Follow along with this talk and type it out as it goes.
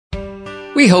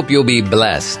We hope you'll be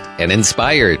blessed and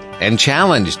inspired and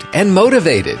challenged and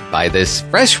motivated by this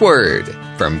fresh word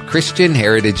from Christian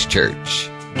Heritage Church.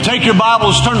 Take your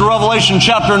Bibles, turn to Revelation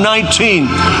chapter 19,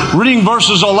 reading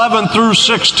verses 11 through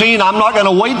 16. I'm not going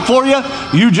to wait for you.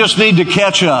 You just need to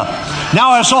catch up.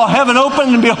 Now I saw heaven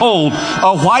open, and behold,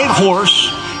 a white horse,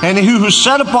 and he who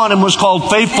sat upon him was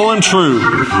called Faithful and True.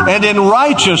 And in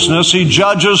righteousness he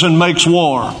judges and makes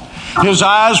war. His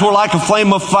eyes were like a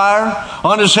flame of fire.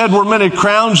 On his head were many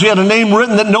crowns. He had a name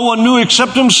written that no one knew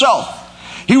except himself.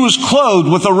 He was clothed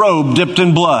with a robe dipped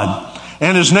in blood.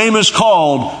 And his name is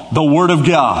called the Word of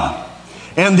God.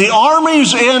 And the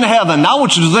armies in heaven. Now I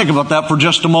want you to think about that for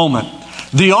just a moment.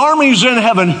 The armies in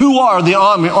heaven. Who are the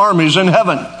armies in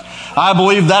heaven? I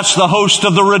believe that's the host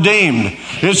of the redeemed.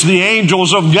 It's the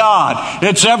angels of God.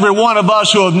 It's every one of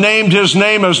us who have named His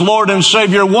name as Lord and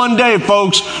Savior. One day,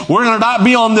 folks, we're going to not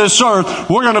be on this earth.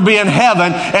 We're going to be in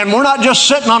heaven. And we're not just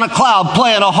sitting on a cloud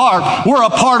playing a harp. We're a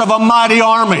part of a mighty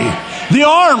army. The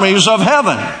armies of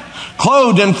heaven,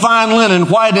 clothed in fine linen,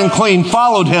 white and clean,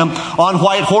 followed Him on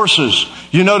white horses.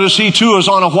 You notice He too is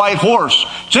on a white horse.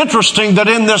 It's interesting that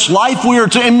in this life we are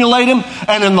to emulate Him,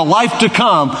 and in the life to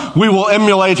come we will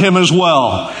emulate Him as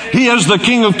well. He is the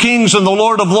King of Kings and the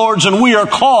Lord of Lords, and we are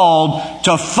called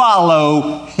to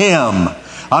follow Him.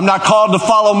 I'm not called to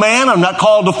follow man. I'm not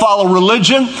called to follow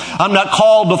religion. I'm not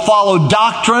called to follow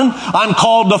doctrine. I'm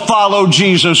called to follow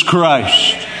Jesus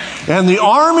Christ. And the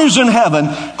armies in heaven,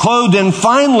 clothed in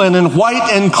fine linen,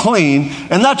 white and clean.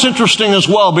 And that's interesting as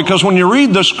well, because when you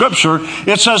read the scripture,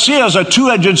 it says He has a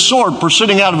two-edged sword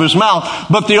proceeding out of His mouth.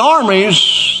 But the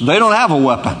armies, they don't have a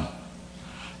weapon.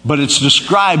 But it's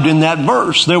described in that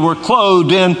verse. They were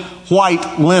clothed in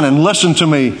white linen. Listen to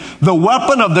me. The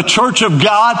weapon of the church of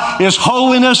God is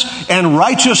holiness and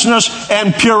righteousness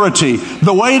and purity.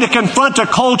 The way to confront a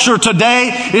culture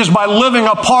today is by living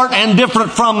apart and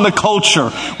different from the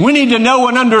culture. We need to know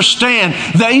and understand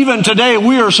that even today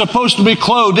we are supposed to be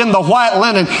clothed in the white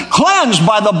linen, cleansed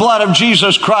by the blood of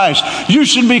Jesus Christ. You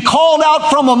should be called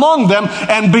out from among them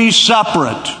and be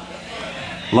separate.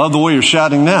 Love the way you're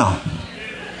shouting now.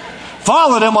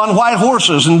 Followed Him on white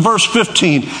horses. In verse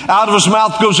 15, out of His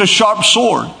mouth goes a sharp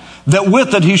sword, that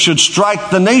with it He should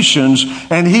strike the nations,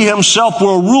 and He Himself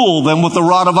will rule them with a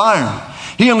rod of iron.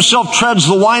 He Himself treads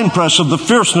the winepress of the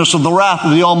fierceness of the wrath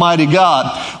of the Almighty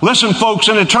God. Listen, folks,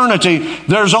 in eternity,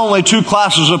 there's only two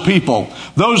classes of people.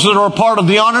 Those that are a part of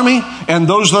the army and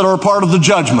those that are a part of the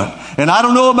judgment. And I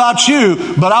don't know about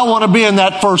you, but I want to be in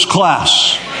that first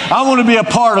class. I want to be a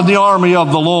part of the army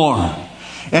of the Lord.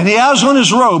 And He has on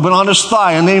His robe and on His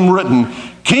thigh a name written,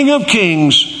 King of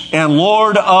Kings and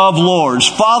Lord of Lords.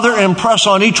 Father, impress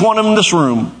on each one in this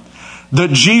room that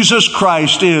Jesus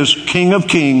Christ is King of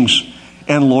Kings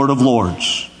and Lord of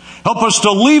Lords. Help us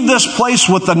to leave this place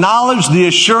with the knowledge, the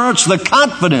assurance, the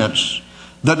confidence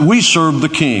that we serve the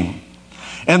King.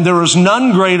 And there is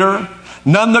none greater,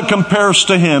 none that compares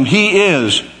to Him. He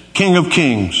is King of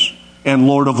Kings and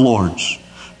Lord of Lords.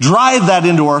 Drive that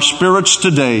into our spirits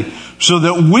today, so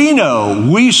that we know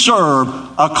we serve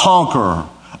a conqueror,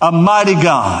 a mighty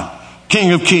God,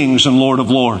 King of Kings and Lord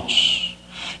of Lords.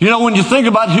 You know, when you think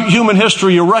about human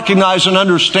history, you recognize and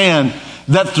understand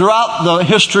that throughout the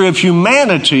history of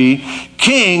humanity,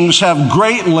 kings have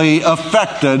greatly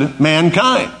affected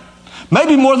mankind.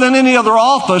 Maybe more than any other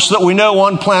office that we know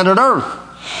on planet Earth.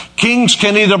 Kings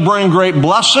can either bring great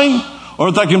blessing,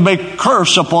 or they can bring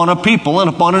curse upon a people and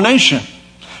upon a nation.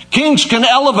 Kings can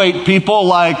elevate people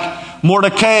like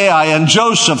Mordecai and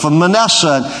Joseph and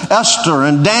Manasseh and Esther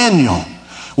and Daniel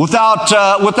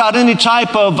without any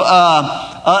type of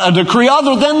a decree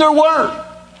other than their word.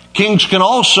 Kings can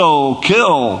also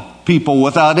kill people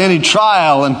without any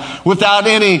trial and without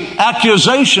any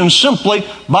accusation, simply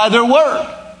by their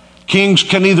word. Kings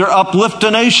can either uplift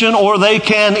a nation or they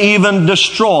can even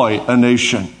destroy a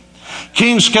nation.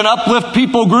 Kings can uplift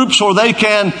people groups, or they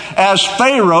can, as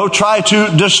Pharaoh, try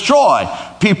to destroy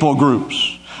people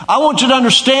groups. I want you to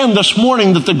understand this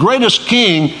morning that the greatest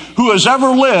king who has ever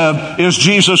lived is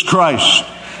Jesus Christ.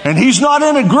 And He's not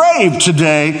in a grave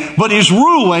today, but He's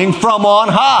ruling from on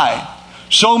high.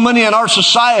 So many in our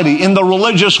society, in the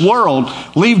religious world,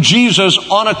 leave Jesus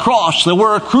on a cross. They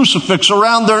wear a crucifix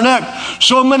around their neck.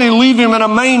 So many leave Him in a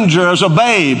manger as a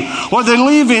babe. Or they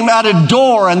leave Him at a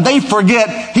door and they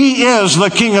forget He is the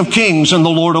King of Kings and the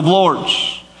Lord of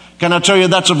Lords. Can I tell you,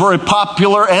 that's a very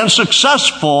popular and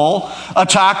successful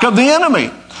attack of the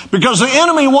enemy. Because the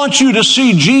enemy wants you to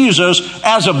see Jesus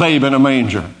as a babe in a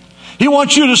manger. He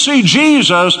wants you to see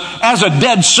Jesus as a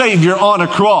dead Savior on a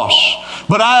cross.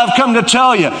 But I have come to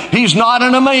tell you, He's not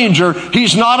in a manger.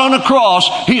 He's not on a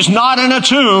cross. He's not in a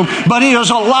tomb. But He is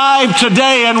alive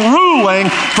today and ruling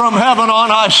from heaven on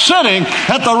high, sitting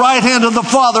at the right hand of the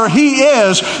Father. He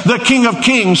is the King of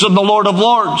Kings and the Lord of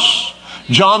Lords.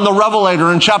 John the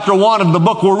Revelator in chapter 1 of the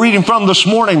book we're reading from this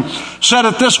morning said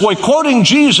it this way, quoting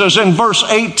Jesus in verse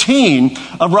 18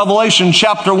 of Revelation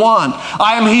chapter 1.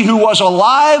 I am He who was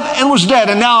alive and was dead,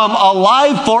 and now I'm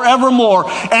alive forevermore,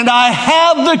 and I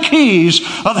have the keys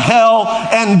of hell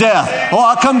and death. Well,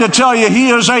 I come to tell you, He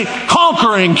is a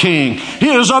conquering King. He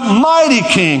is a mighty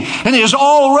King, and He has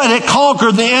already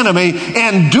conquered the enemy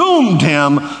and doomed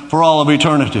him for all of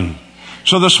eternity.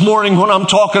 So this morning when I'm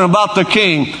talking about the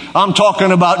King, I'm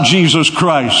talking about Jesus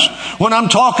Christ. When I'm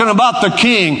talking about the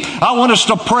King, I want us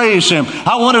to praise Him.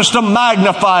 I want us to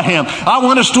magnify Him. I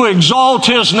want us to exalt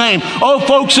His name. Oh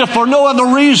folks, if for no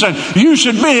other reason, you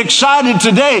should be excited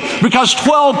today because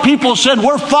 12 people said,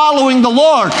 we're following the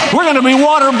Lord. We're going to be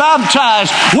water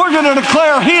baptized. We're going to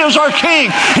declare He is our King.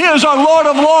 He is our Lord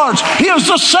of Lords. He is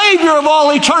the Savior of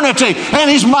all eternity. And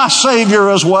He's my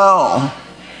Savior as well.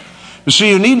 You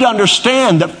see, you need to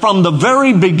understand that from the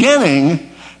very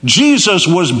beginning, Jesus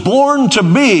was born to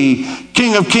be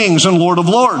King of Kings and Lord of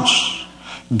Lords.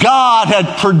 God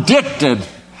had predicted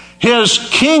His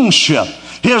kingship,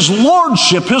 His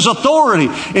lordship, His authority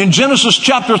in Genesis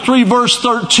chapter 3 verse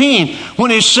 13 when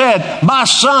He said, my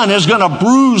Son is going to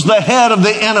bruise the head of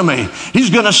the enemy. He's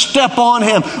going to step on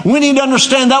him. We need to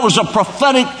understand that was a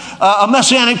prophetic, a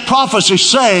messianic prophecy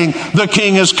saying the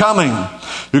King is coming.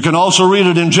 You can also read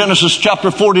it in Genesis chapter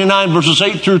 49 verses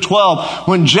 8 through 12.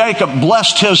 When Jacob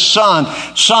blessed his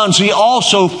sons, he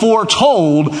also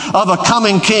foretold of a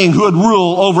coming king who would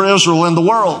rule over Israel and the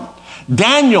world.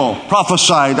 Daniel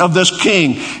prophesied of this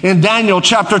king in Daniel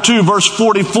chapter 2 verse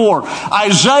 44.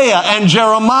 Isaiah and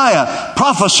Jeremiah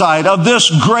prophesied of this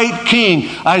great king.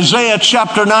 Isaiah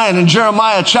chapter 9 and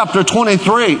Jeremiah chapter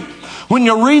 23. When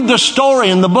you read the story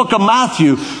in the book of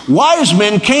Matthew, wise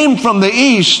men came from the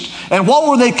east, and what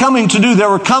were they coming to do? They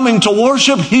were coming to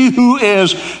worship He who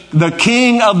is the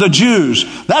King of the Jews.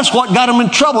 That's what got them in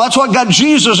trouble. That's what got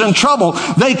Jesus in trouble.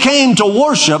 They came to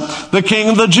worship the King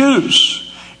of the Jews.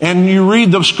 And you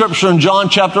read the scripture in John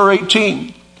chapter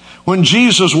 18. When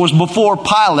Jesus was before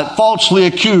Pilate, falsely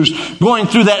accused, going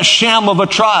through that sham of a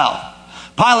trial.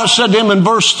 Pilate said to him in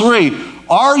verse 3,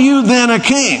 are you then a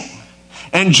king?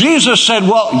 And Jesus said,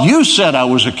 well, you said I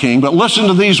was a king, but listen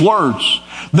to these words.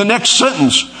 The next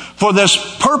sentence, for this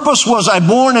purpose was I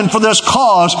born, and for this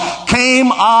cause came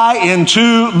I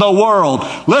into the world.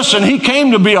 Listen, He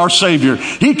came to be our Savior.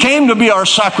 He came to be our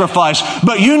sacrifice.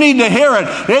 But you need to hear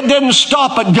it. It didn't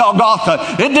stop at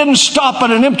Golgotha. It didn't stop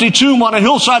at an empty tomb on a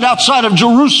hillside outside of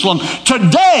Jerusalem.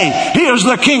 Today, He is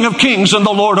the King of Kings and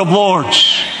the Lord of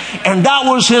Lords. And that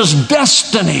was His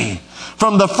destiny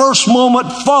from the first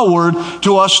moment forward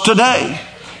to us today.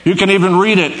 You can even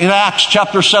read it in Acts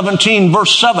chapter 17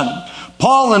 verse 7.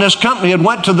 Paul and his company had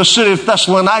went to the city of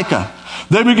Thessalonica.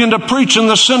 They began to preach in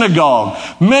the synagogue.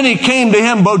 Many came to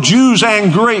him, both Jews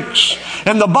and Greeks.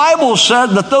 And the Bible said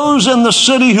that those in the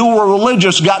city who were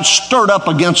religious got stirred up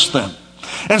against them.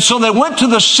 And so they went to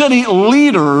the city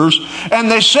leaders and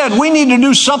they said, we need to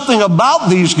do something about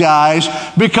these guys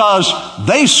because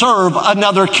they serve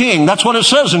another king. That's what it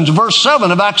says in verse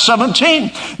 7 of Acts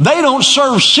 17. They don't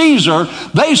serve Caesar.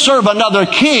 They serve another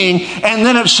king. And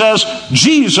then it says,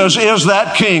 Jesus is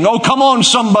that king. Oh, come on,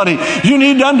 somebody. You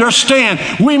need to understand,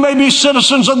 we may be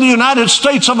citizens of the United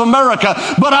States of America,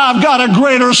 but I've got a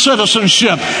greater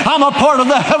citizenship. I'm a part of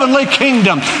the heavenly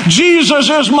kingdom. Jesus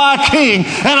is my king,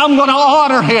 and I'm going to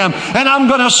honor Him, and I'm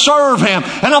going to serve Him,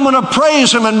 and I'm going to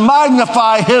praise Him and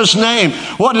magnify His name.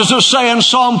 What does it say in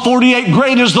Psalm 48?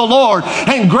 Great is the Lord,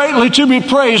 and greatly to be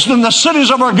praised in the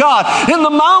cities of our God, in the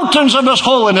mountains of His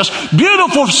holiness.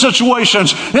 Beautiful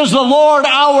situations is the Lord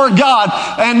our God,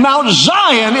 and Mount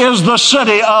Zion is the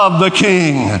city of the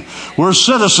King. We're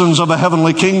citizens of a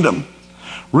heavenly kingdom.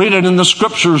 Read it in the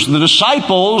scriptures. The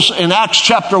disciples in Acts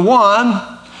chapter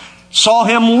 1 saw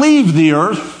Him leave the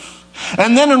earth.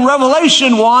 And then in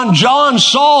Revelation 1, John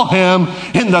saw Him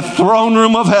in the throne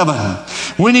room of heaven.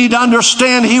 We need to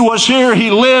understand He was here, He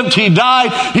lived, He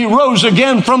died, He rose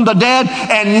again from the dead,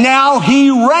 and now He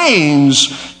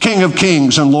reigns King of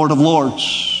Kings and Lord of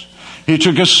Lords. He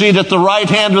took a seat at the right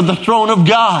hand of the throne of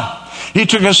God. He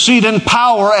took a seat in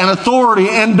power and authority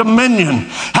and dominion,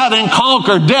 having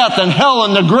conquered death and hell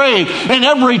and the grave and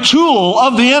every tool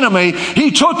of the enemy.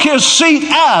 He took His seat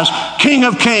as King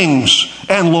of Kings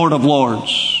and Lord of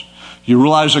Lords. You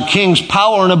realize a king's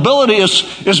power and ability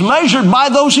is measured by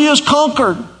those he has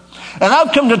conquered. And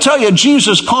I've come to tell you,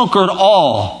 Jesus conquered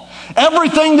all.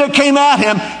 Everything that came at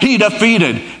him, he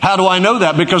defeated. How do I know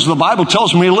that? Because the Bible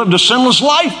tells me he lived a sinless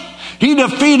life. He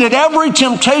defeated every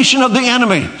temptation of the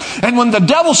enemy. And when the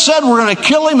devil said we're going to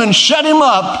kill him and shut him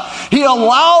up, he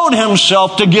allowed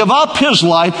himself to give up his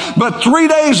life. But 3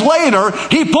 days later,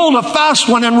 he pulled a fast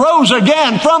one and rose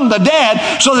again from the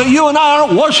dead, so that you and I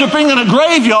aren't worshiping in a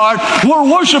graveyard.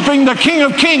 We're worshiping the King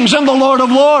of Kings and the Lord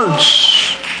of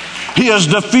Lords. He has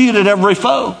defeated every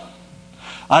foe.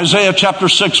 Isaiah chapter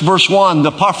 6 verse 1,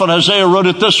 the prophet Isaiah wrote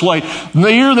it this way: in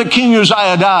the year that King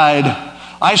Uzziah died,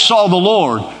 I saw the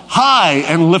Lord high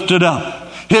and lifted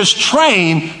up. His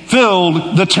train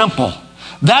filled the temple.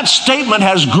 That statement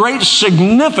has great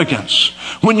significance.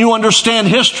 When you understand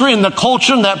history and the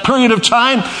culture in that period of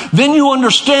time, then you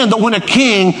understand that when a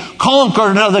king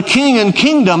conquered another king and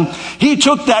kingdom, he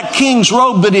took that king's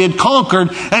robe that he had conquered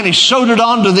and he sewed it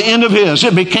on to the end of his.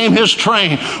 It became his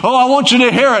train. Oh, I want you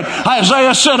to hear it.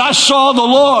 Isaiah said, I saw the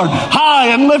Lord high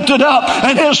and lifted up,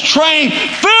 and his train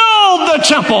filled the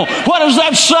temple. What does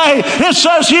that say? It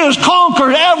says he has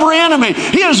conquered every enemy.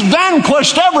 He has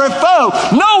vanquished every foe.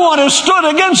 No one has stood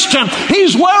against him.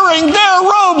 He's wearing their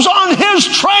robes on his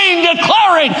train,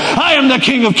 declaring, I am the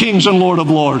King of Kings and Lord of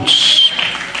Lords.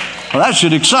 Well, that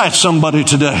should excite somebody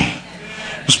today.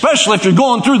 Especially if you're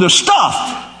going through the stuff.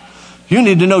 You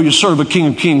need to know you serve a King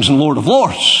of Kings and Lord of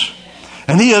Lords.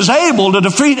 And he is able to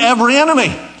defeat every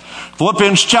enemy.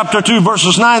 Philippians chapter 2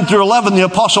 verses 9 through 11, the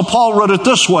Apostle Paul wrote it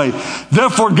this way: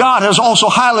 therefore God has also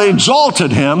highly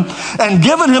exalted him and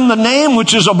given him the name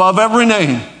which is above every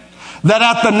name, that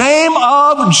at the name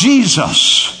of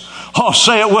Jesus, oh,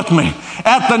 say it with me,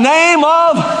 at the name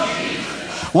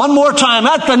of, one more time,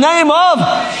 at the name of,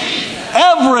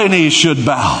 every knee should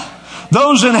bow.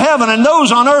 Those in heaven and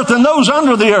those on earth and those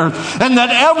under the earth, and that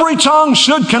every tongue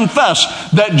should confess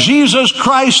that Jesus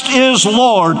Christ is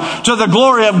Lord, to the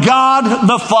glory of God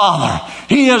the Father.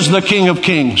 He is the King of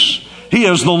Kings. He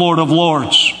is the Lord of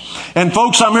Lords. And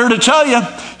folks, I'm here to tell you,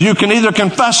 you can either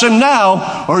confess Him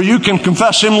now or you can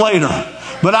confess Him later.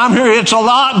 But I'm here, it's a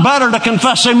lot better to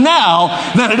confess Him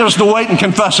now than it is to wait and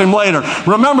confess Him later.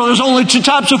 Remember, there's only two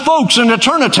types of folks in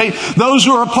eternity: those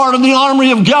who are a part of the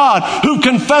army of God, who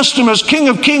confessed Him as King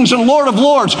of Kings and Lord of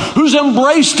Lords, who's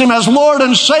embraced Him as Lord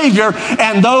and Savior,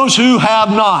 and those who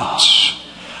have not.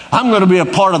 I'm going to be a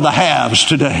part of the haves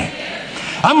today.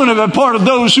 I'm going to be a part of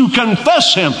those who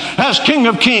confess Him as King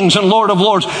of Kings and Lord of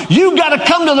Lords. You've got to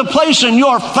come to the place in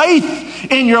your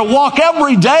faith, in your walk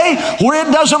every day, where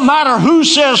it doesn't matter who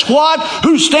says what,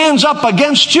 who stands up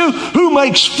against you, who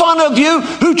makes fun of you,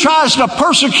 who tries to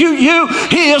persecute you.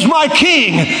 He is my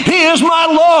King. He is my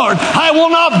Lord. I will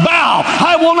not bow.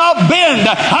 I will not bend.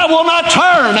 I will not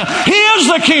turn. He is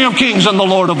the King of Kings and the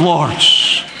Lord of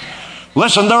Lords.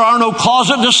 Listen, there are no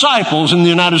closet disciples in the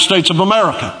United States of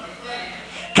America.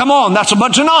 Come on, that's a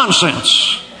bunch of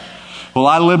nonsense. Well,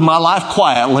 I live my life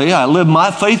quietly. I live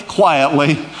my faith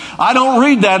quietly. I don't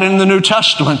read that in the New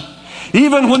Testament.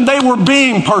 Even when they were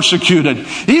being persecuted,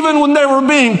 even when they were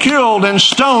being killed and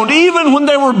stoned, even when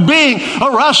they were being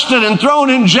arrested and thrown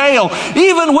in jail,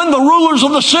 even when the rulers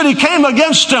of the city came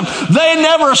against them, they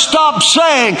never stopped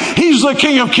saying, He's the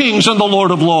King of Kings and the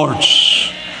Lord of Lords.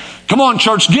 Come on,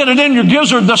 church, get it in your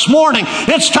gizzard this morning.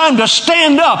 It's time to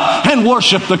stand up and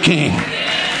worship the King.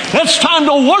 It's time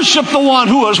to worship the one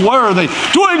who is worthy,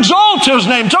 to exalt His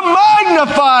name, to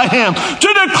magnify Him,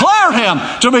 to declare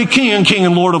Him to be King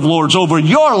and Lord of Lords over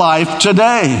your life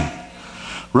today.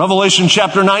 Revelation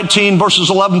chapter 19, verses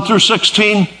 11 through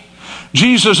 16.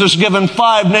 Jesus is given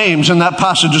 5 names in that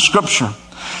passage of Scripture.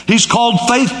 He's called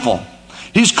faithful.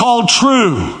 He's called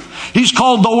true. He's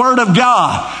called the Word of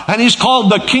God. And He's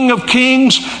called the King of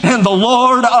Kings and the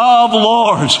Lord of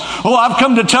Lords. Oh, I've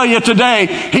come to tell you today,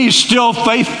 He's still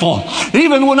faithful.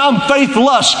 Even when I'm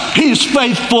faithless, He's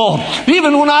faithful.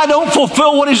 Even when I don't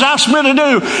fulfill what He's asked me to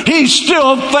do, He's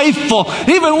still faithful.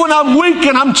 Even when I'm weak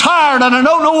and I'm tired and I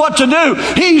don't know what to do,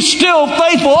 He's still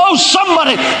faithful. Oh,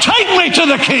 somebody, take me to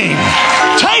the King.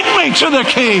 Take me to the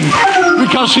King,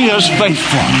 because He is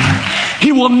faithful.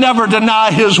 He will never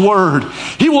deny His word.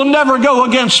 He will never go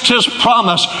against His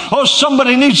promise. Oh,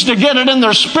 somebody needs to get it in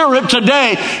their spirit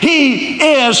today. He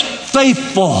is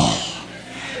faithful.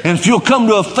 And if you'll come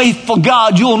to a faithful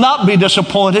God, you'll not be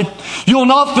disappointed. You'll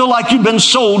not feel like you've been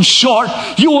sold short.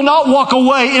 You will not walk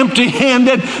away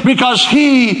empty-handed, because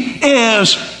He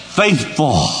is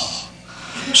faithful.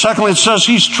 Secondly, it says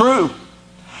He's true.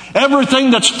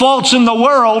 Everything that's false in the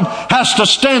world has to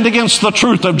stand against the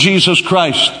truth of Jesus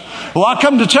Christ. Well, I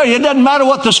come to tell you, it doesn't matter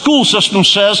what the school system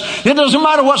says. It doesn't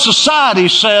matter what society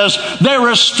says. There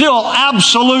is still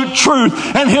absolute truth,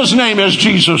 and His name is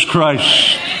Jesus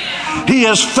Christ. He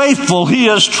is faithful. He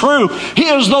is true. He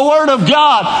is the Word of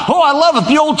God. Oh, I love it.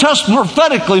 The Old Testament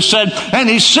prophetically said, and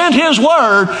He sent His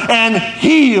Word and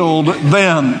healed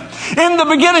them. In the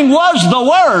beginning was the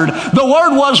Word. The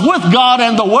Word was with God,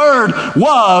 and the Word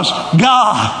was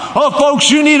God. Oh, folks,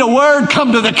 you need a Word,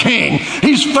 come to the King.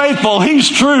 He's faithful, He's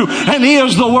true, and He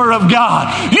is the Word of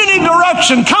God. You need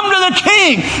direction, come to the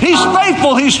King. He's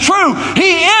faithful, He's true,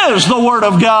 He is the Word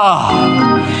of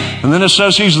God. And then it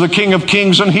says He's the King of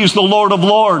Kings and He's the Lord of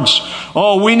Lords.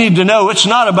 Oh, we need to know it's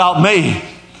not about me.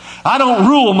 I don't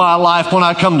rule my life when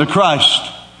I come to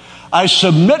Christ. I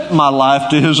submit my life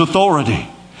to His authority.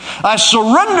 I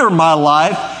surrender my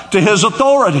life to His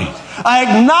authority. I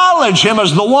acknowledge Him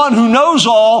as the one who knows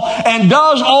all and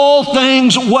does all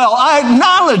things well. I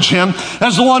acknowledge Him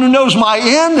as the one who knows my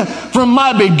end from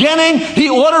my beginning. He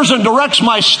orders and directs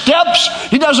my steps.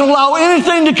 He doesn't allow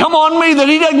anything to come on me that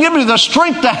He doesn't give me the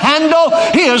strength to handle.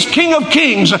 He is King of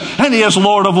Kings and He is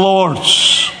Lord of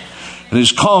Lords. And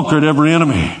He's conquered every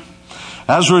enemy.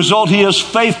 As a result, He is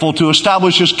faithful to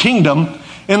establish His kingdom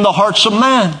in the hearts of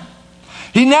man.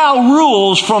 He now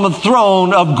rules from a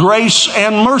throne of grace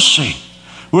and mercy.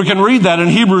 We can read that in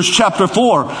Hebrews chapter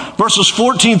 4, verses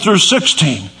 14 through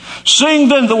 16. Seeing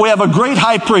then that we have a great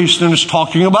high priest, and it's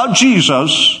talking about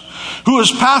Jesus, who has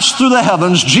passed through the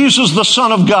heavens, Jesus the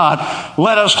Son of God,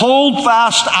 let us hold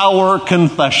fast our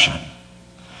confession.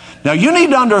 Now you need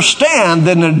to understand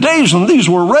that in the days when these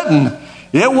were written,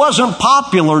 it wasn't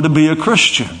popular to be a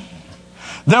Christian.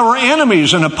 There were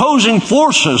enemies and opposing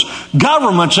forces,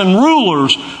 governments and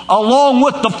rulers, along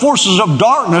with the forces of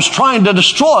darkness trying to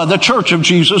destroy the church of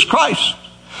Jesus Christ.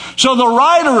 So the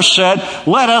writer said,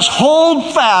 let us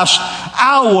hold fast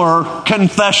our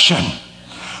confession.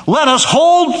 Let us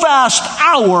hold fast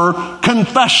our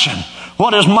confession.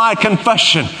 What is my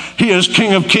confession? He is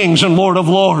King of Kings and Lord of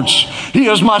Lords. He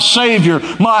is my Savior,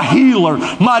 my healer,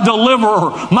 my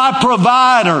deliverer, my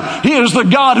provider. He is the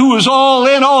God who is all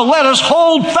in all. Let us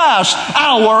hold fast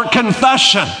our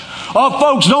confession. Oh,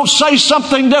 folks, don't say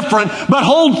something different, but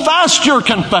hold fast your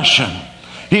confession.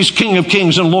 He's King of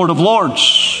Kings and Lord of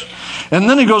Lords. And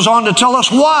then he goes on to tell us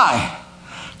why.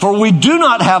 For we do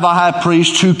not have a high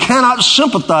priest who cannot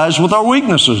sympathize with our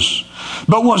weaknesses,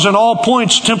 but was in all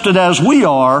points tempted as we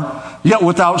are, yet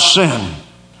without sin.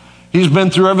 He's been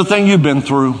through everything you've been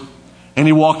through, and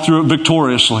He walked through it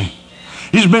victoriously.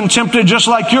 He's been tempted just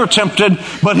like you're tempted,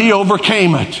 but He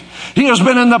overcame it. He has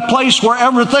been in the place where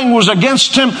everything was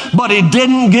against Him, but He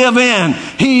didn't give in.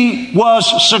 He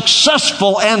was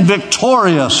successful and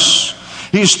victorious.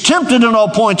 He's tempted in all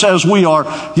points as we are,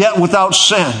 yet without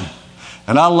sin.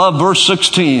 And I love verse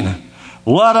 16.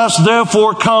 Let us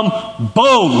therefore come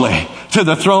boldly to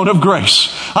the throne of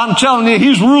grace. I'm telling you,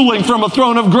 He's ruling from a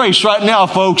throne of grace right now,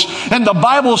 folks. And the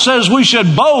Bible says we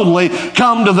should boldly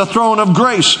come to the throne of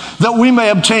grace, that we may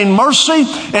obtain mercy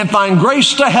and find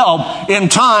grace to help in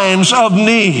times of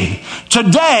need.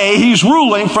 Today, He's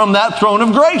ruling from that throne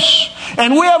of grace.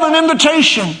 And we have an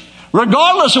invitation.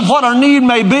 Regardless of what our need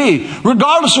may be,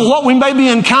 regardless of what we may be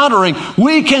encountering,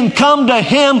 we can come to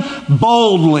Him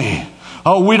boldly.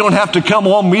 Oh, we don't have to come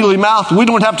all mealy-mouthed. We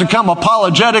don't have to come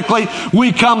apologetically.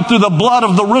 We come through the blood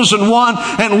of the risen one,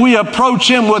 and we approach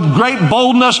Him with great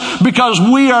boldness, because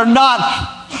we are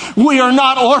not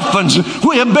orphans.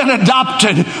 We have been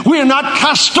adopted. We are not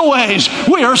castaways.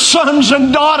 We are sons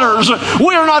and daughters.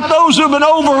 We are not those who have been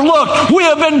overlooked. We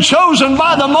have been chosen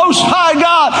by the Most High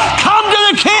God. Come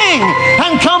to the King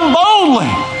and come boldly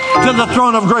to the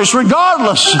throne of grace,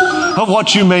 regardless of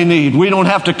what you may need. We don't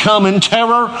have to come in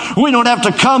terror. We don't have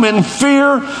to come in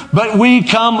fear, but we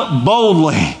come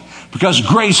boldly, because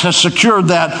grace has secured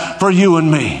that for you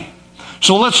and me.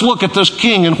 So let's look at this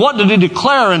King, and what did He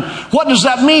declare, and what does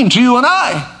that mean to you and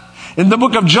I? In the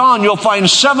book of John, you'll find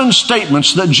 7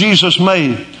 statements that Jesus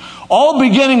made, all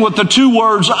beginning with the 2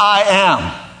 words, I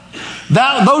am.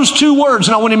 Those 2 words,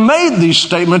 now when He made these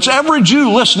statements, every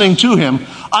Jew listening to Him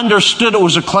understood it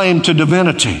was a claim to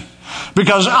divinity.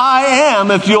 Because I am,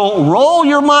 if you'll roll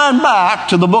your mind back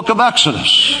to the book of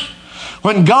Exodus,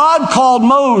 when God called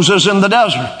Moses in the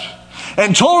desert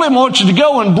and told him, I want you to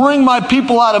go and bring my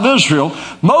people out of Israel,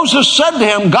 Moses said to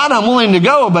him, God, I'm willing to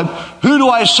go, but who do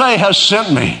I say has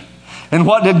sent me? And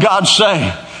what did God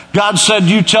say? God said,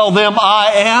 you tell them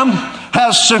I am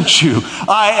has sent you.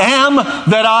 I am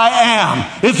that I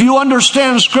am. If you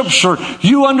understand Scripture,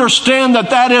 you understand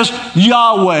that is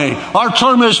Yahweh. Our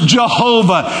term is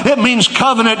Jehovah. It means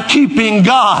covenant-keeping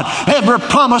God. Every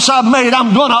promise I've made,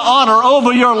 I'm going to honor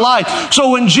over your life.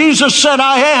 So when Jesus said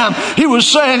I am, He was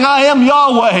saying, I am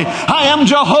Yahweh. I am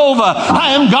Jehovah.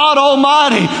 I am God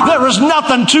Almighty. There is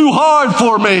nothing too hard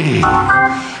for me.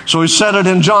 So he said it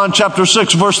in John chapter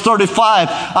 6, verse 35,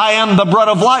 I am the bread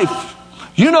of life.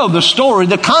 You know the story.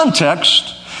 The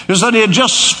context is that he had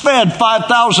just fed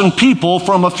 5,000 people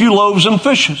from a few loaves and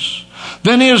fishes.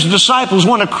 Then his disciples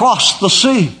went across the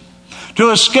sea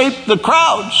to escape the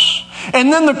crowds.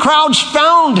 And then the crowds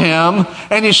found him,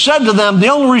 and he said to them, the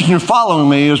only reason you're following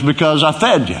me is because I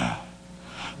fed you.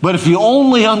 But if you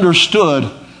only understood,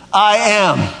 I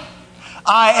am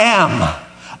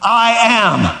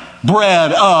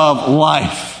bread of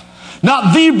life.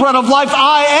 Not the bread of life,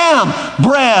 I am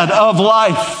bread of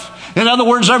life. In other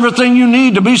words, everything you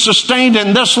need to be sustained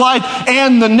in this life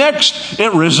and the next,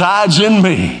 it resides in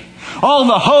me. All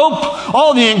the hope,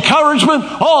 all the encouragement,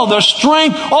 all the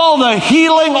strength, all the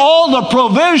healing, all the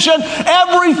provision,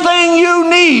 everything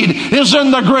you need is in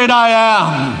the great I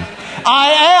am.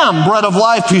 I am bread of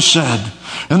life, he said.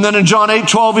 And then in John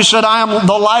 8:12, he said, I am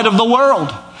the light of the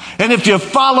world. And if you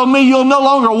follow me, you'll no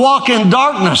longer walk in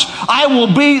darkness. I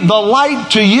will be the light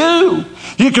to you.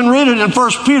 You can read it in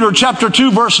 1 Peter chapter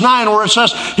 2, verse 9, where it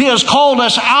says, He has called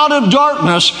us out of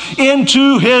darkness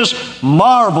into His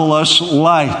marvelous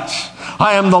light.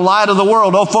 I am the light of the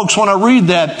world. Oh, folks, when I read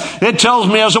that, it tells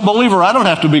me as a believer, I don't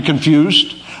have to be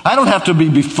confused. I don't have to be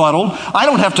befuddled. I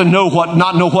don't have to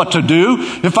not know what to do.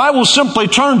 If I will simply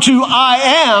turn to I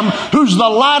am, who's the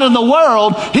light of the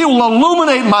world, He will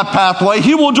illuminate my pathway.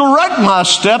 He will direct my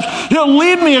steps. He'll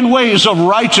lead me in ways of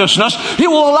righteousness. He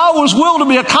will allow His will to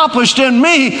be accomplished in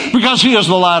me because He is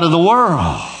the light of the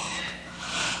world.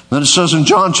 Then it says in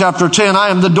John chapter 10, I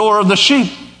am the door of the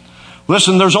sheep.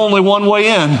 Listen, there's only one way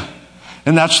in,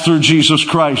 and that's through Jesus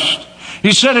Christ.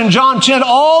 He said in John 10,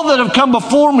 all that have come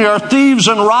before me are thieves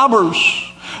and robbers.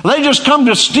 They just come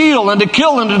to steal and to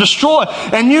kill and to destroy.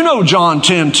 And you know John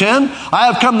 10:10. I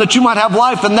have come that you might have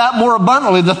life and that more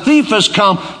abundantly. The thief has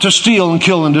come to steal and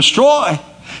kill and destroy.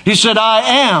 He said, I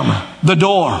am the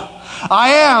door. I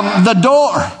am the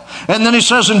door. And then he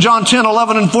says in John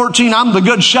 10:11 and 14, I'm the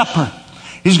good shepherd.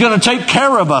 He's going to take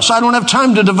care of us. I don't have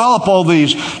time to develop all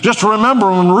these. Just remember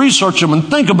them and research them and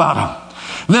think about them.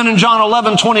 Then in John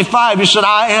 11:25, he said,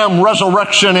 I am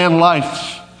resurrection and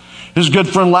life. His good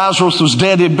friend Lazarus was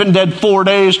dead. He had been dead 4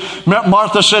 days.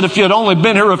 Martha said, if you had only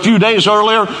been here a few days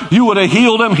earlier, you would have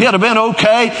healed him. He'd have been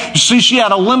okay. You see, she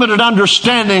had a limited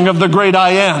understanding of the great I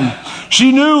am.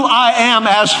 She knew I am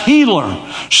as healer.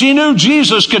 She knew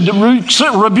Jesus could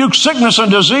rebuke sickness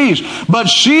and disease. But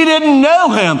she didn't know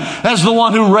Him as the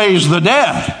one who raised the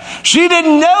dead. She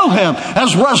didn't know Him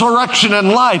as resurrection and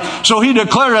life. So He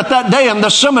declared it that day in the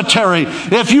cemetery,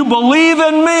 if you believe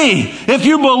in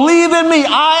me,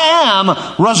 I am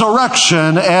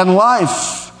resurrection and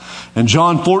life. In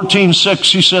John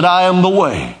 14:6, He said, I am the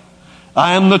way,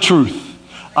 I am the truth,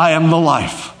 I am the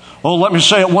life. Oh, let me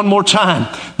say it one more time.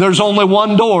 There's only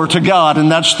one door to God,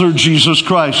 and that's through Jesus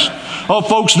Christ. Oh,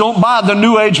 folks, don't buy the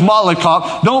New Age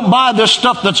mollycock. Don't buy this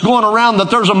stuff that's going around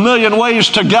that there's a million ways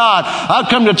to God. I've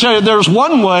come to tell you there's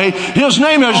one way. His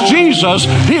name is Jesus.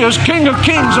 He is King of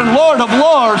Kings and Lord of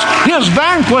Lords. He has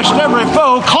vanquished every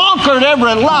foe, conquered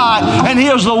every lie, and He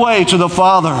is the way to the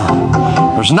Father.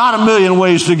 There's not a million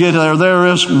ways to get there. There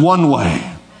is one way.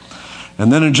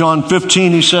 And then in John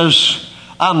 15, He says,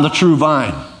 I'm the true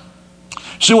vine.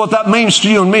 See, what that means to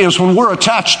you and me is when we're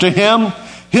attached to Him,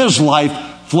 His life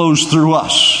flows through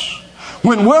us.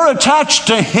 When we're attached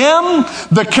to Him,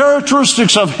 the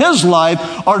characteristics of His life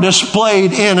are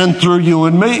displayed in and through you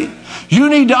and me. You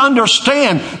need to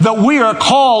understand that we are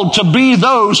called to be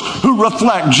those who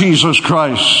reflect Jesus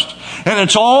Christ. And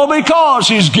it's all because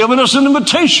He's given us an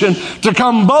invitation to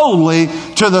come boldly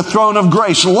to the throne of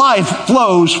grace. Life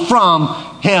flows from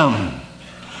Him.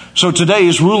 So today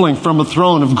He's ruling from a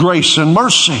throne of grace and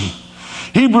mercy.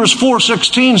 Hebrews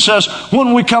 4:16 says,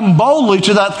 when we come boldly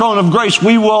to that throne of grace,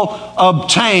 we will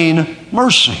obtain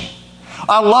mercy.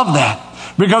 I love that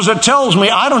because it tells me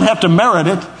I don't have to merit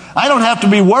it. I don't have to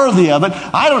be worthy of it.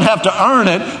 I don't have to earn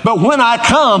it. But when I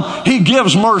come, He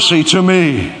gives mercy to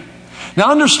me.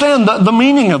 Now understand the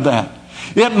meaning of that.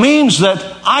 It means that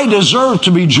I deserve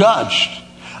to be judged.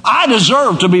 I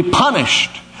deserve to be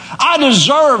punished. I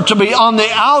deserve to be on the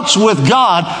outs with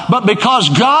God, but because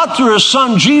God through His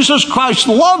Son Jesus Christ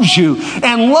loves you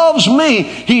and loves me,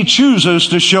 He chooses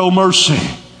to show mercy.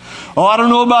 Oh, I don't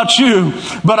know about you,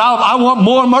 but I want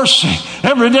more mercy.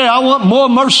 Every day I want more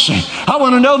mercy. I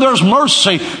want to know there's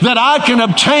mercy that I can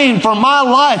obtain for my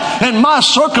life and my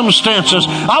circumstances.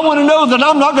 I want to know that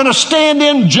I'm not going to stand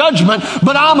in judgment,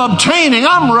 but I'm obtaining,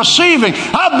 I'm receiving,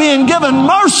 I'm being given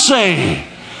mercy.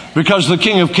 Because the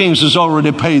King of Kings has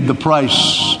already paid the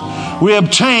price. We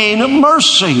obtain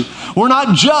mercy. We're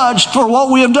not judged for what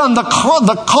we have done. The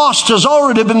cost has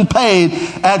already been paid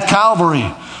at Calvary.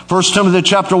 1 Timothy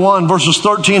chapter 1, verses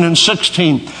 13 and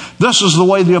 16. This is the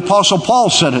way the Apostle Paul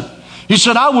said it. He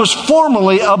said, I was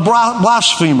formerly a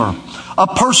blasphemer, a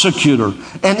persecutor,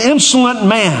 an insolent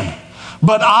man,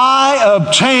 but I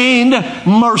obtained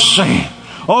mercy.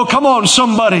 Oh, come on,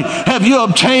 somebody. Have you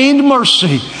obtained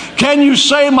mercy? Can you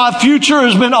say my future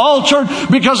has been altered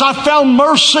because I found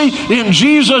mercy in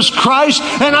Jesus Christ,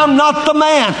 and I'm not the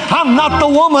man, I'm not the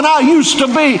woman I used to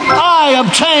be. I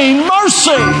obtained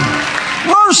mercy.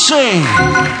 Mercy.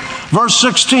 Verse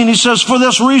 16, he says, for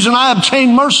this reason I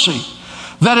obtained mercy,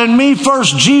 that in me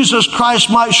first Jesus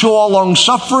Christ might show all long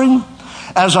suffering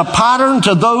as a pattern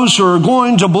to those who are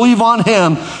going to believe on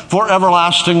Him for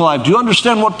everlasting life. Do you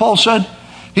understand what Paul said?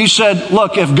 He said,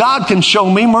 look, if God can show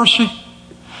me mercy,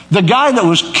 the guy that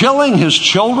was killing his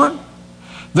children,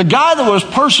 the guy that was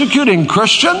persecuting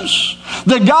Christians,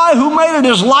 the guy who made it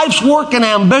his life's work and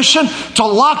ambition to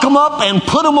lock them up and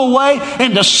put them away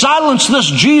and to silence this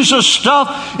Jesus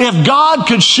stuff, if God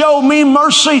could show me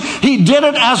mercy, He did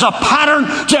it as a pattern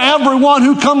to everyone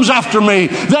who comes after me.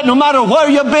 That no matter where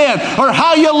you've been or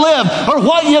how you live or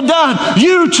what you've done,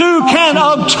 you too can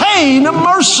obtain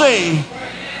mercy.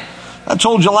 I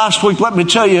told you last week, let me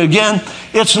tell you again,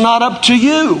 it's not up to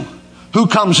you who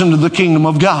comes into the kingdom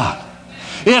of God.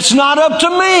 It's not up to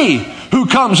me who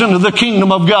comes into the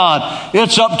kingdom of God.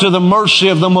 It's up to the mercy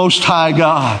of the Most High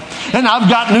God. And I've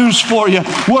got news for you.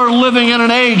 We're living in an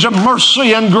age of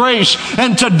mercy and grace.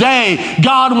 And today,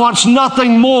 God wants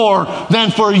nothing more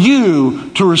than for you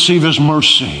to receive His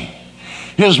mercy.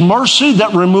 His mercy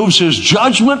that removes His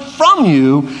judgment from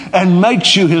you and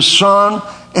makes you His son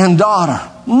and daughter.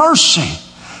 Mercy.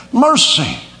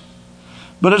 Mercy.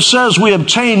 But it says we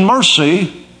obtain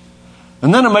mercy,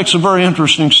 and then it makes a very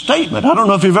interesting statement. I don't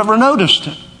know if you've ever noticed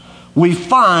it. We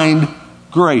find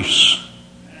grace.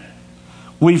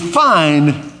 We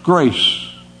find grace.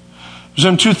 It was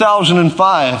in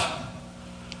 2005.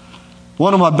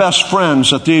 One of my best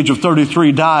friends at the age of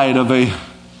 33 died of a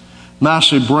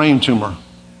massive brain tumor.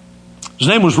 His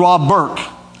name was Rob Burke.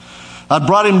 I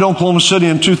brought him to Oklahoma City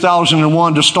in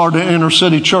 2001 to start an inner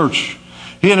city church.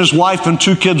 He and his wife and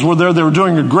 2 kids were there. They were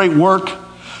doing a great work.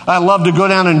 I loved to go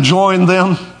down and join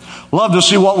them. Loved to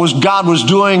see what God was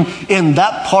doing in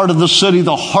that part of the city,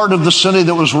 the heart of the city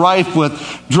that was rife with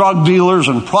drug dealers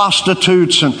and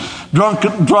prostitutes and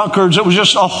drunkards. It was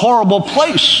just a horrible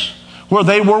place where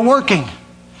they were working.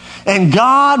 And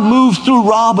God moved through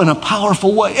Rob in a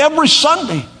powerful way. Every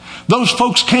Sunday, those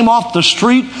folks came off the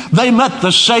street. They met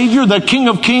the Savior, the King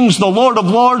of Kings, the Lord of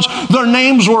Lords. Their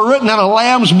names were written in a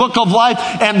Lamb's book of life,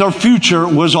 and their future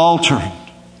was altered.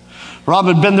 Rob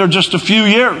had been there just a few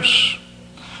years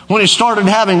when he started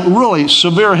having really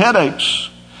severe headaches.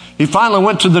 He finally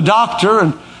went to the doctor,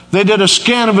 and they did a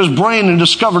scan of his brain and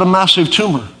discovered a massive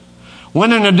tumor.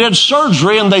 Went in and did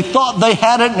surgery, and they thought they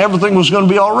had it and everything was going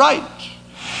to be all right.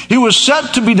 He was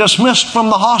set to be dismissed from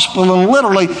the hospital, and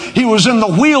literally he was in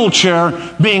the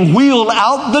wheelchair being wheeled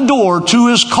out the door to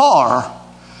his car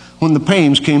when the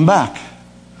pains came back.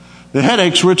 The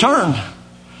headaches returned.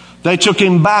 They took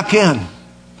him back in.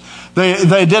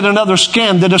 They did another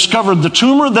scan. They discovered the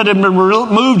tumor that had been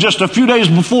removed just a few days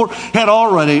before had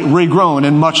already regrown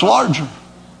and much larger.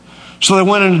 So they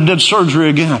went in and did surgery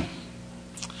again.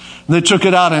 They took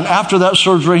it out, and after that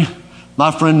surgery,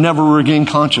 my friend never regained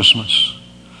consciousness.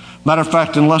 Matter of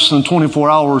fact, in less than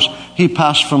 24 hours, he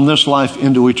passed from this life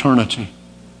into eternity.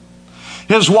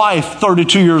 His wife,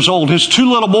 32 years old. His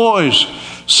 2 little boys,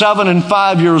 7 and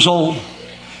 5 years old.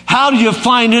 How do you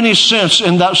find any sense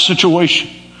in that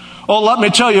situation? Oh, let me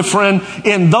tell you, friend,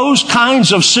 in those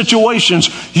kinds of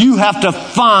situations, you have to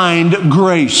find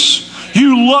grace.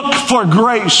 You look for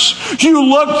grace. You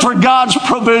look for God's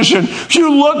provision.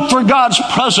 You look for God's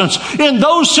presence. In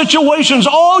those situations,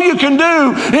 all you can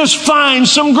do is find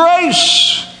some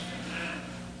grace.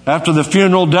 After the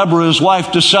funeral, Deborah, his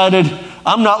wife, decided,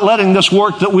 I'm not letting this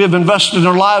work that we have invested in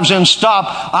our lives in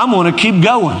stop. I'm going to keep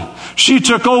going. She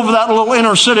took over that little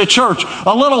inner city church.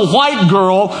 A little white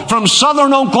girl from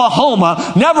southern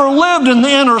Oklahoma, never lived in the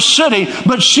inner city,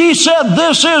 but she said,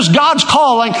 this is God's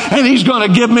calling and He's going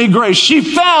to give me grace. She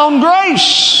found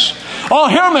grace. Oh,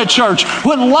 hear me, church.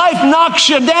 When life knocks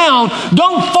you down,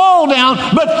 don't fall down,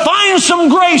 but find some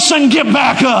grace and get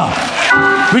back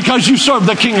up. Because you serve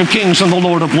the King of Kings and the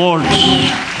Lord of Lords.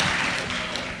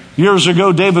 Years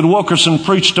ago, David Wilkerson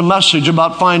preached a message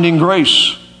about finding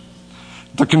grace.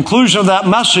 At the conclusion of that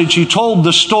message, he told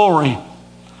the story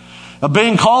of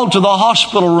being called to the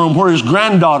hospital room where his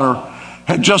granddaughter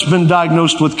had just been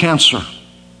diagnosed with cancer.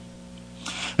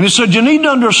 And he said, you need to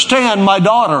understand, my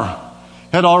daughter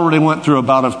had already went through a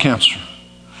bout of cancer.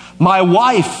 My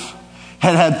wife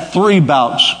had had 3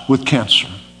 bouts with cancer.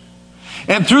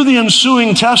 And through the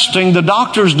ensuing testing, the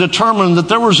doctors determined that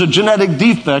there was a genetic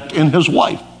defect in his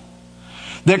wife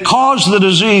that caused the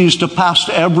disease to pass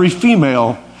to every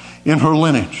female in her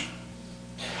lineage.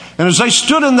 And as they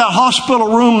stood in that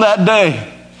hospital room that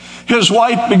day, his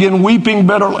wife began weeping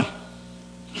bitterly.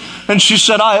 And she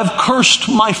said, I have cursed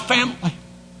my family.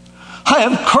 I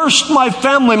have cursed my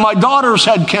family. My daughter's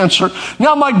had cancer.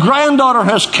 Now my granddaughter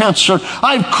has cancer.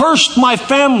 I've cursed my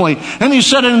family. And he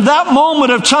said, in that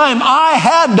moment of time, I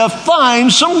had to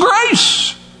find some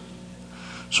grace.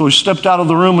 So he stepped out of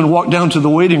the room and walked down to the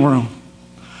waiting room.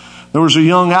 There was a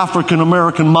young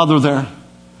African-American mother there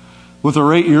with her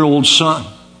 8-year-old son.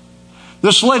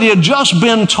 This lady had just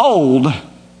been told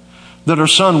that her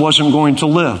son wasn't going to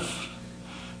live.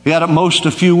 He had at most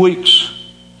a few weeks.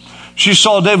 She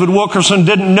saw David Wilkerson,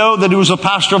 didn't know that he was a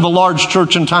pastor of a large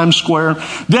church in Times Square,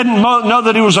 didn't know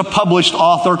that he was a published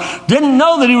author, didn't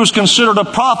know that he was considered a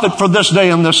prophet for this day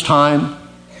and this time.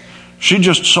 She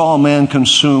just saw a man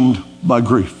consumed by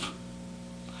grief.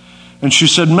 And she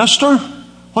said, Mister,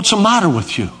 what's the matter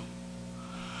with you?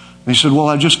 And he said, well,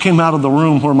 I just came out of the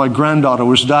room where my granddaughter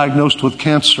was diagnosed with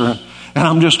cancer, and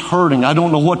I'm just hurting. I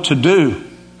don't know what to do.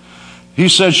 He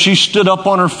says she stood up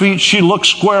on her feet. She looked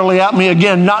squarely at me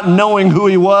again, not knowing who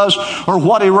he was or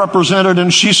what he represented.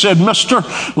 And she said, Mister,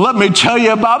 let me tell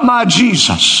you about my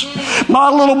Jesus. My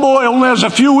little boy only has a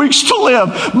few weeks to live,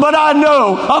 but I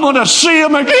know I'm going to see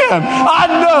him again. I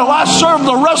know I serve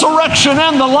the resurrection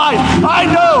and the life. I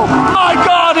know my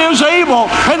God is able,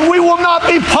 and we will not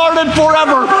be parted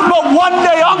forever. But one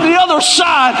day on the other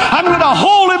side, I'm going to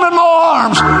hold him in my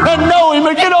arms and know him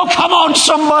again. Oh, come on,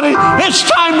 somebody. It's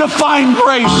time to find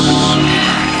grace.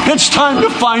 It's time to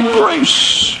find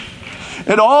grace.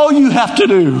 And all you have to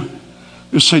do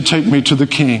is say, take me to the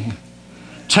King.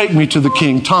 Take me to the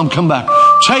King. Tom, come back.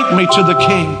 Take me to the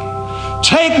King.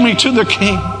 Take me to the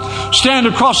King. Stand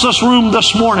across this room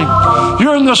this morning.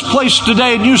 You're in this place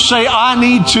today and you say, I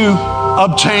need to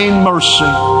obtain mercy.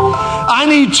 I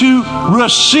need to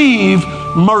receive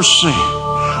mercy.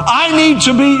 I need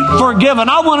to be forgiven.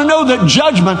 I want to know that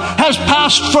judgment has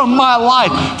passed from my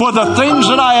life for the things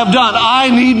that I have done. I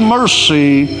need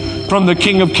mercy from the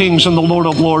King of Kings and the Lord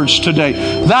of Lords today.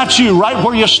 That's you, right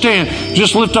where you stand.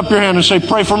 Just lift up your hand and say,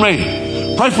 pray for me.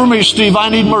 Pray for me, Steve. I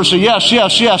need mercy. Yes,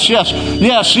 yes, yes, yes.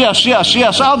 Yes, yes, yes,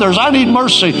 yes. Others, I need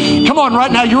mercy. Come on,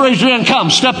 right now. You raise your hand. Come,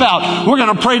 step out. We're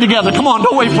going to pray together. Come on,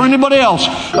 don't wait for anybody else.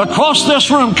 Across this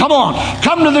room, come on.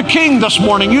 Come to the King this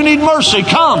morning. You need mercy.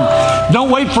 Come. Don't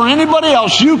wait for anybody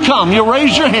else. You come. You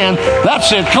raise your hand.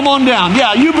 That's it. Come on down.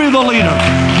 Yeah, you be the leader.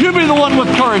 You be the one with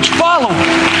courage. Follow.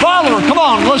 Follow. Come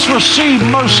on. Let's receive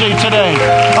mercy today.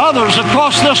 Others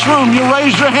across this room, you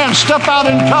raise your hand. Step out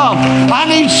and come. I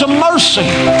need some mercy.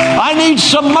 I need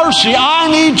some mercy.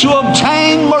 I need to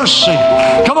obtain mercy.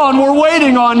 Come on, we're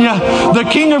waiting on you. The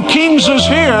King of Kings is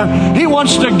here. He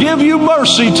wants to give you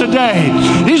mercy today.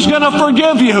 He's going to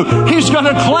forgive you. He's going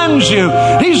to cleanse you.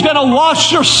 He's going to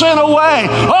wash your sin away.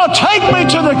 Oh, take me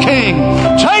to the King.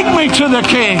 Take me to the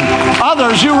King.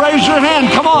 Others, you raise your hand.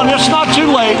 Come on, it's not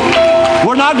too late.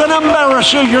 We're not going to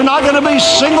embarrass you. You're not going to be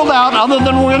singled out other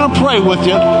than we're going to pray with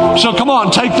you. So come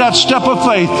on, take that step of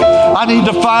faith. I need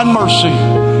to find mercy.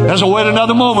 As I wait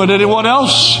another moment, anyone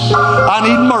else? I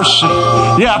need mercy.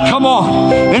 Yeah, come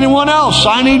on. Anyone else?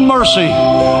 I need mercy.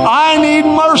 I need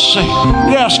mercy.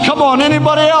 Yes, come on.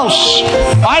 Anybody else?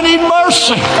 I need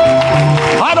mercy.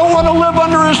 I don't want to live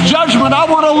under His judgment. I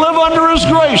want to live under His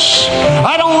grace.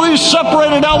 I don't want to be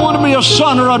separated. I want to be a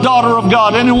son or a daughter of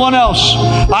God. Anyone else?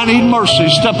 I need mercy.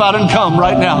 Step out and come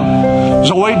right now.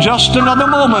 So wait just another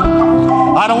moment.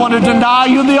 I don't want to deny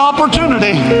you the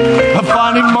opportunity of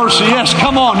finding mercy. Yes,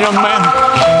 come on, young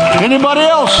man. Anybody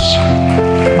else?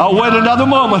 I'll wait another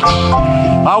moment.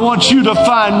 I want you to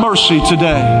find mercy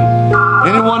today.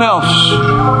 Anyone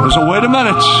else? So wait a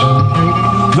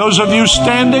minute. Those of you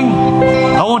standing,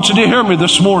 I want you to hear me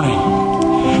this morning.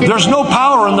 There's no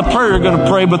power in the prayer you're going to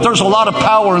pray, but there's a lot of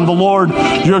power in the Lord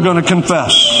you're going to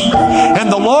confess.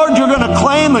 And the Lord you're going to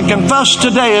claim and confess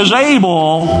today is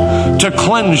able to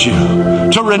cleanse you,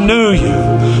 to renew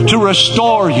you, to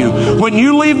restore you. When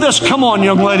you leave this, come on,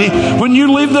 young lady, when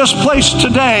you leave this place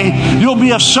today, you'll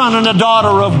be a son and a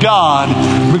daughter of God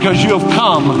because you have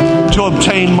come to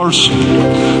obtain mercy.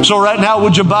 So right now,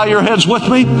 would you bow your heads with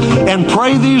me and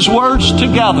pray these words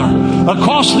together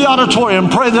across the auditorium?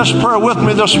 Pray this prayer with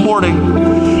me this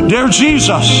morning. Dear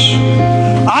Jesus,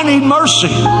 I need mercy.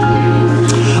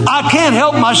 I can't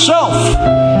help myself.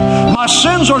 My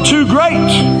sins are too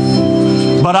great.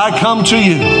 But I come to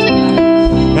you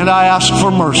and I ask for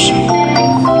mercy.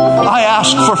 I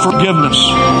ask for forgiveness.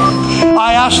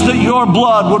 I ask that your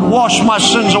blood would wash my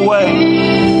sins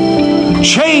away.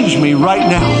 Change me right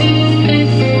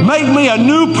now. Make me a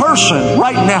new person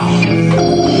right now.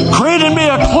 Create in me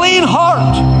a clean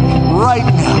heart right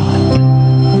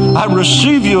now. I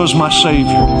receive you as my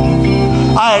Savior.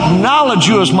 I acknowledge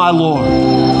you as my Lord.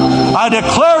 I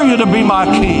declare you to be my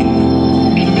King.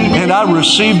 And I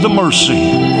receive the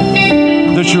mercy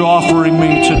that you're offering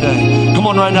me today. Come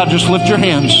on right now, just lift your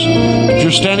hands. If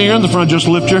you're standing here in the front, just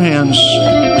lift your hands.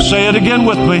 Say it again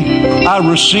with me. I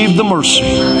receive the mercy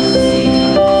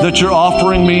that you're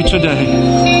offering me today.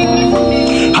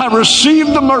 I receive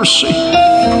the mercy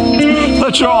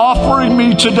that you're offering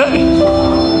me today.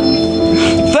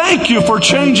 Thank you for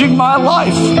changing my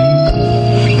life.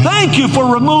 Thank you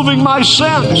for removing my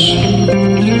sins.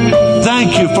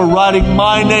 Thank you for writing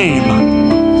my name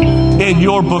in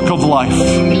your book of life.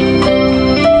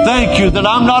 Thank you that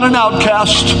I'm not an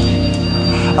outcast.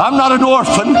 I'm not an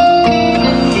orphan.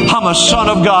 I'm a son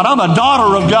of God. I'm a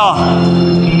daughter of God.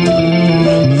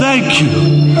 Thank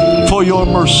you for your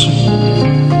mercy.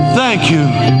 Thank you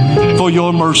for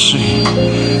your mercy.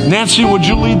 Nancy, would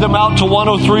you lead them out to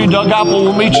 103? Doug Apple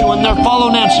will meet you in there. Follow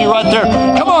Nancy right there.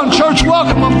 Come on, church,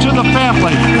 welcome them to the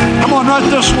family. Come on right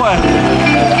this way.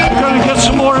 You're going to get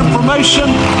some more information.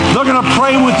 They're going to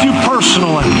pray with you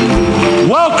personally.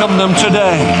 Welcome them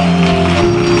today.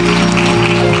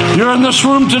 You're in this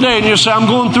room today and you say, I'm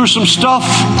going through some stuff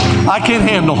I can't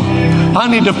handle. I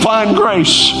need to find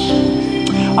grace.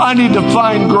 I need to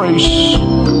find grace.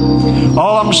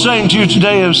 All I'm saying to you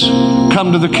today is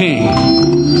come to the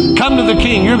King. Come to the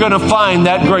King. You're going to find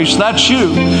that grace. That's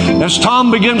you. As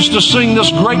Tom begins to sing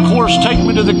this great chorus, Take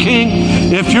Me to the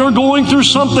King, if you're going through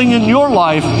something in your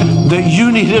life that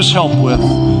you need His help with,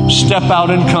 step out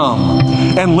and come.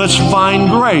 And let's find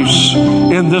grace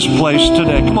in this place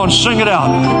today. Come on, sing it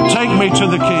out. Take me to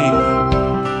the King.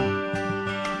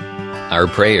 Our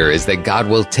prayer is that God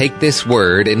will take this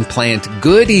word and plant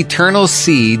good eternal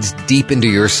seeds deep into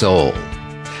your soul.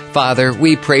 Father,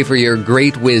 we pray for your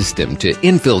great wisdom to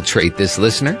infiltrate this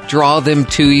listener, draw them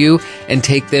to you, and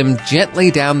take them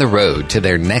gently down the road to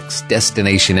their next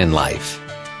destination in life.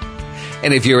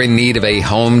 And if you're in need of a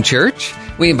home church,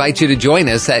 we invite you to join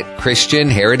us at Christian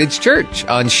Heritage Church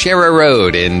on Shera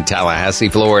Road in Tallahassee,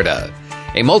 Florida.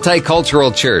 A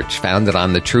multicultural church founded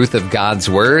on the truth of God's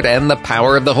Word and the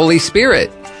power of the Holy Spirit.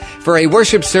 For a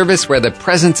worship service where the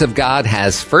presence of God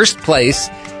has first place,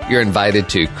 you're invited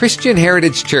to Christian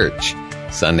Heritage Church.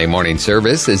 Sunday morning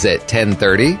service is at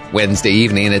 10:30, Wednesday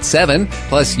evening at 7,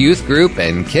 plus youth group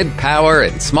and kid power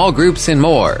and small groups and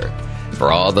more.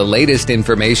 For all the latest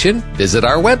information, visit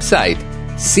our website,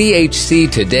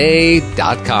 chctoday.com.